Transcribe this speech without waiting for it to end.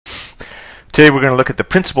Today we're going to look at the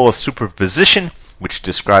principle of superposition, which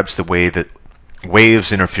describes the way that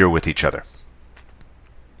waves interfere with each other.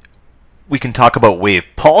 We can talk about wave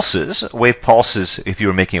pulses. Wave pulses, if you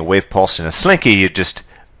were making a wave pulse in a slinky, you'd just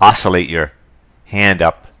oscillate your hand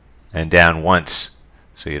up and down once.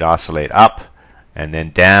 So you'd oscillate up and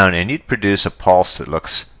then down, and you'd produce a pulse that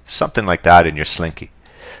looks something like that in your slinky.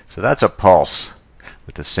 So that's a pulse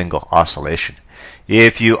with a single oscillation.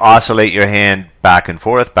 If you oscillate your hand back and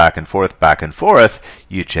forth, back and forth, back and forth,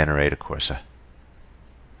 you generate, of course,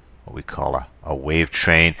 what we call a wave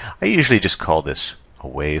train. I usually just call this a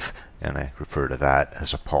wave, and I refer to that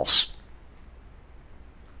as a pulse.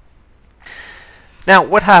 Now,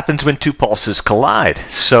 what happens when two pulses collide?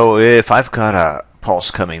 So if I've got a pulse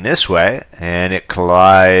coming this way, and it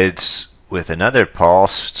collides with another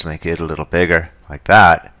pulse, let's make it a little bigger, like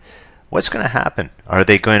that, what's going to happen? Are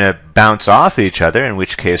they going to bounce off each other, in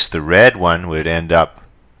which case the red one would end up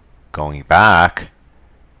going back,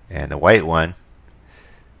 and the white one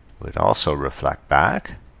would also reflect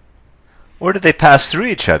back? Or do they pass through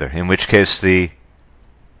each other, in which case the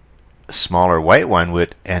smaller white one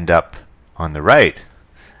would end up on the right,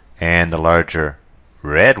 and the larger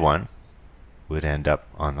red one would end up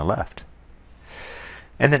on the left?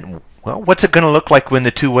 And then, well, what's it going to look like when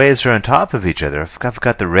the two waves are on top of each other? If I've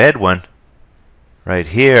got the red one right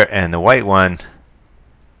here and the white one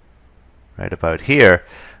right about here,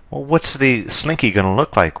 well, what's the slinky going to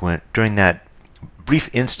look like during that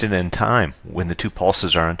brief instant in time when the two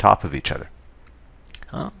pulses are on top of each other?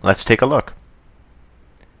 Well, let's take a look.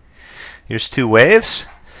 Here's two waves,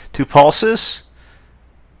 two pulses.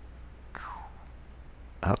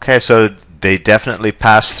 Okay, so they definitely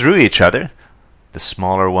pass through each other. The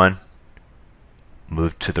smaller one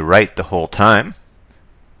moved to the right the whole time.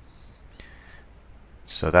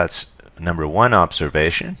 So that's number one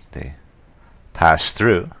observation. They pass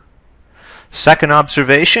through. Second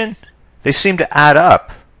observation, they seem to add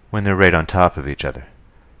up when they're right on top of each other.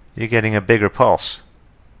 You're getting a bigger pulse.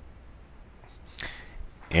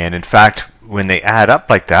 And in fact, when they add up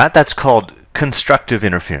like that, that's called constructive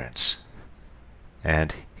interference.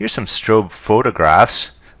 And here's some strobe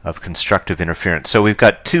photographs of constructive interference. So we've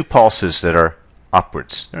got two pulses that are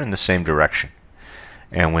upwards. They're in the same direction.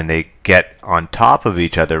 And when they get on top of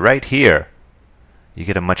each other right here, you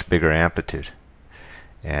get a much bigger amplitude.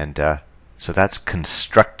 And so that's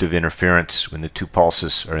constructive interference when the two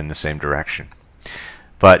pulses are in the same direction.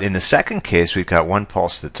 But in the second case, we've got one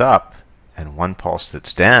pulse that's up and one pulse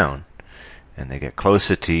that's down. And they get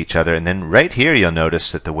closer to each other. And then right here, you'll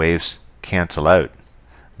notice that the waves cancel out.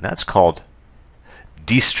 And that's called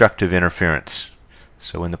destructive interference.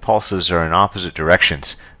 So when the pulses are in opposite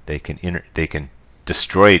directions, they can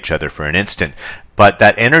destroy each other for an instant. But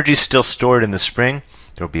that energy is still stored in the spring.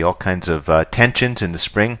 There will be all kinds of tensions in the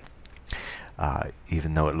spring,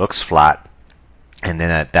 even though it looks flat. And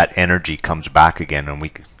then that energy comes back again. And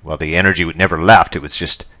the energy never left. It was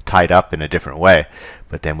just tied up in a different way.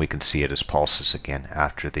 But then we can see it as pulses again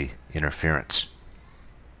after the interference.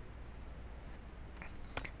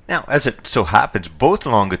 Now, as it so happens, both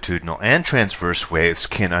longitudinal and transverse waves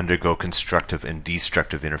can undergo constructive and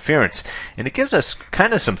destructive interference, and it gives us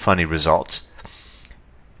kind of some funny results.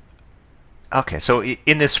 Okay, so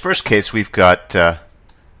in this first case, we've got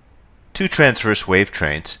two transverse wave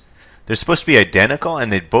trains. They're supposed to be identical,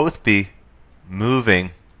 and they'd both be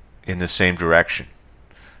moving in the same direction.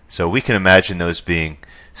 So we can imagine those being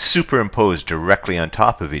superimposed directly on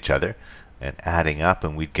top of each other and adding up,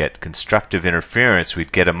 and we'd get constructive interference.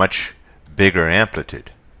 We'd get a much bigger amplitude.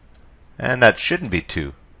 And that shouldn't be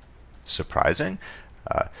too surprising.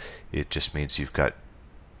 It just means you've got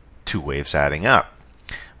two waves adding up.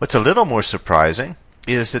 What's a little more surprising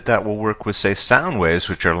is that will work with, say, sound waves,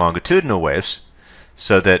 which are longitudinal waves,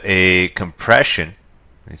 so that a compression,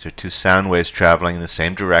 these are two sound waves traveling in the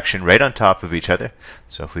same direction right on top of each other.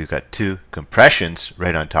 So if we've got two compressions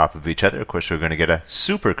right on top of each other, of course we're going to get a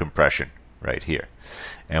supercompression right here.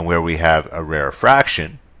 And where we have a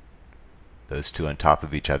rarefaction, those two on top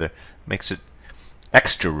of each other, makes it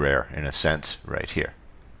extra rare in a sense right here.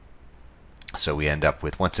 So we end up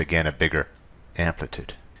with, once again, a bigger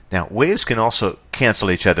amplitude. Now, waves can also cancel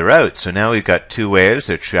each other out. So now we've got two waves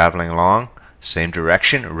that are traveling along, same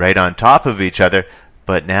direction, right on top of each other,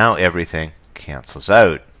 but now everything cancels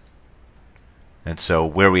out. And so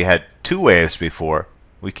where we had two waves before,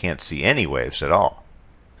 we can't see any waves at all.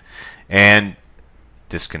 And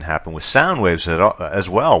this can happen with sound waves as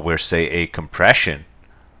well, where, say, a compression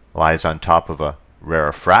lies on top of a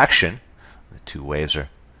rarefaction. The two waves are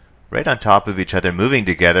right on top of each other, moving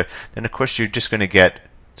together. Then, of course, you're just going to get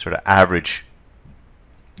sort of average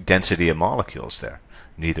density of molecules there.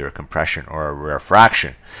 neither a compression or a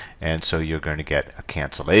refraction. And so you're going to get a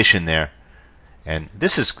cancellation there. And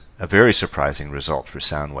this is a very surprising result for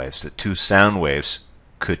sound waves, that two sound waves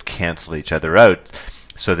could cancel each other out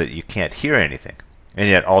so that you can't hear anything. And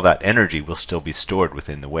yet all that energy will still be stored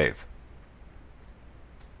within the wave.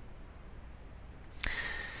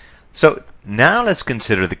 So now let's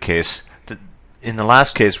consider the case that in the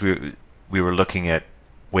last case we were looking at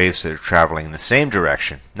waves that are traveling in the same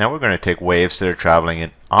direction. Now we're going to take waves that are traveling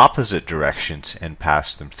in opposite directions and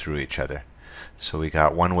pass them through each other. So we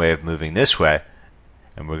got one wave moving this way,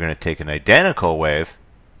 and we're going to take an identical wave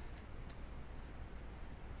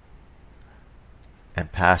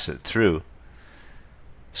and pass it through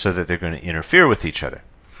so that they're going to interfere with each other.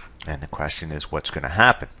 And the question is, what's going to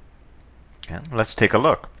happen? And let's take a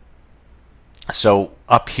look. So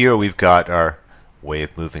up here we've got our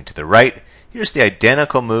wave moving to the right. Here's the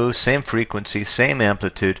identical move, same frequency, same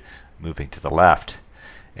amplitude, moving to the left.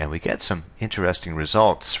 And we get some interesting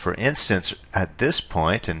results. For instance, at this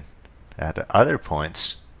point and at other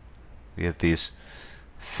points, we have these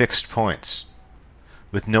fixed points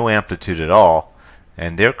with no amplitude at all,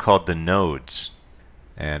 and they're called the nodes.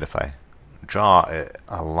 And if I draw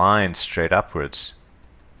a line straight upwards,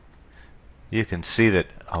 you can see that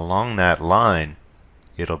along that line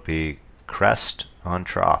it'll be crest on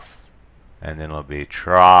trough, and then it'll be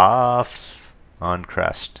trough on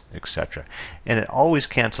crest, etc. And it always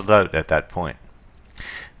cancels out at that point.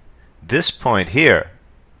 This point here,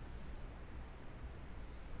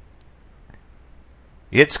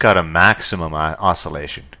 it's got a maximum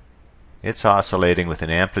oscillation. It's oscillating with an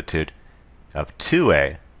amplitude of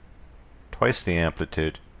 2A, twice the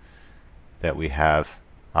amplitude that we have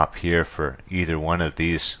up here for either one of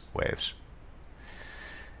these waves.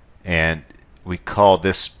 And we call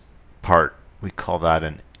this part, we call that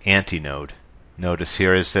an antinode. Notice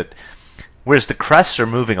here is that whereas the crests are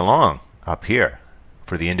moving along up here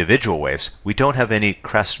for the individual waves, we don't have any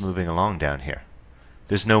crests moving along down here.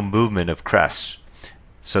 There's no movement of crests.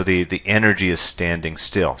 So the energy is standing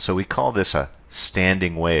still. So we call this a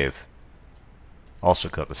standing wave. Also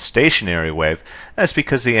called a stationary wave. That's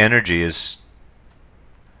because the energy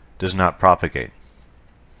does not propagate.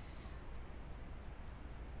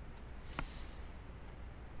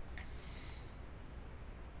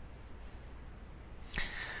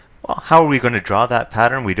 Well, how are we going to draw that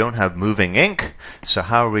pattern? We don't have moving ink, so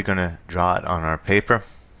how are we going to draw it on our paper?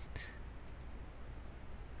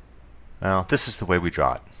 Well, this is the way we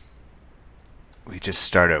draw it. We just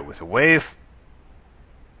start out with a wave,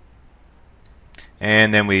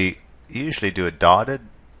 and then we usually do a dotted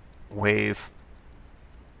wave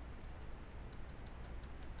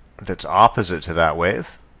that's opposite to that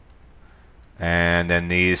wave. And then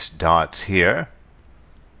these dots here,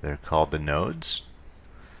 they're called the nodes.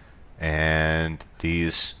 And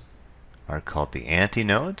these are called the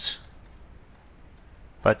antinodes.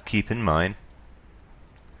 But keep in mind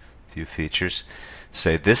a few features.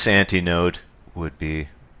 Say this antinode would be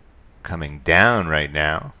coming down right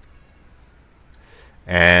now,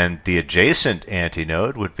 and the adjacent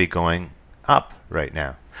antinode would be going up right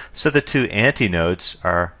now. So the two antinodes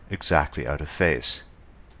are exactly out of phase.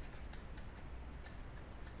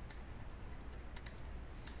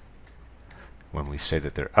 When we say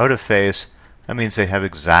that they're out of phase, that means they have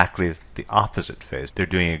exactly the opposite phase. They're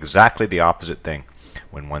doing exactly the opposite thing.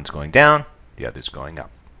 When one's going down, the other's going up.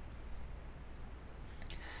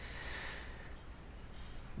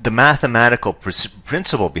 The mathematical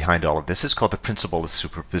principle behind all of this is called the principle of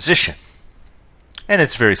superposition. And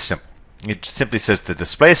it's very simple. It simply says the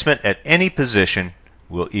displacement at any position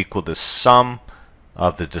will equal the sum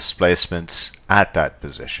of the displacements at that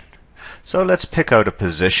position. So let's pick out a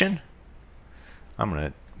position. I'm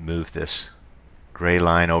going to move this gray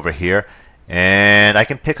line over here, and I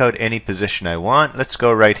can pick out any position I want. Let's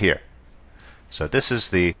go right here. So this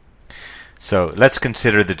is the So let's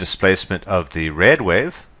consider the displacement of the red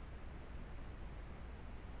wave.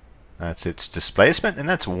 That's its displacement, and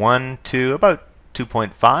that's 1 to about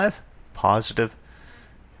 2.5, positive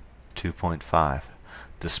 2.5.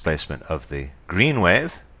 Displacement of the green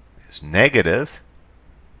wave is negative,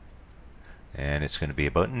 and it's going to be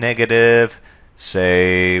about negative,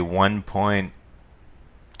 say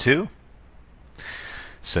 1.2.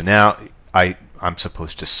 So now I'm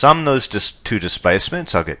supposed to sum those two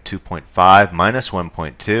displacements. I'll get 2.5 minus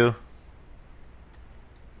 1.2.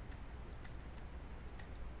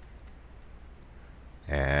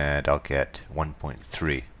 And I'll get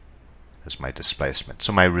 1.3 as my displacement.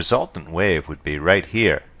 So my resultant wave would be right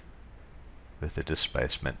here with a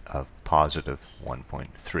displacement of positive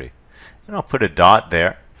 1.3. And I'll put a dot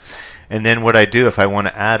there. And then what I do if I want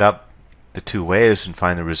to add up the two waves and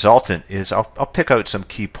find the resultant is I'll pick out some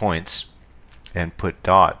key points and put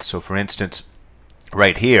dots. So for instance,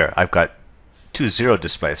 right here I've got two zero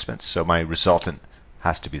displacements, so my resultant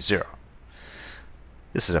has to be 0.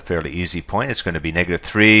 This is a fairly easy point. It's going to be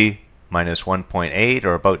 -3 minus 1.8,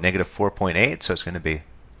 or about -4.8, so it's going to be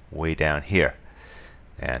way down here.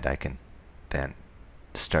 And I can then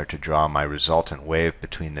start to draw my resultant wave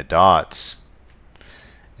between the dots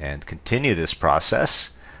and continue this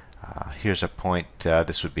process. Here's a point,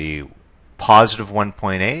 this would be positive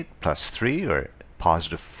 1.8 plus 3, or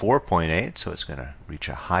positive 4.8, so it's going to reach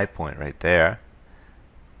a high point right there.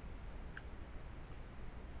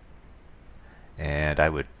 And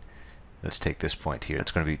let's take this point here.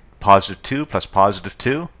 It's going to be positive 2 plus positive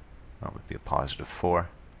 2. That would be a positive 4.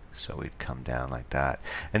 So we'd come down like that.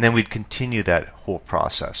 And then we'd continue that whole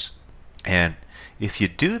process. And if you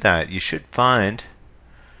do that, you should find,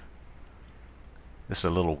 this is a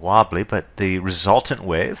little wobbly, but the resultant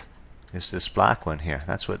wave is this black one here.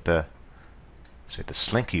 That's what the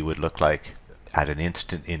slinky would look like at an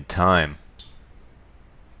instant in time.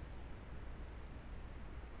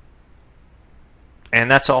 And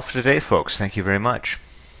that's all for today, folks. Thank you very much.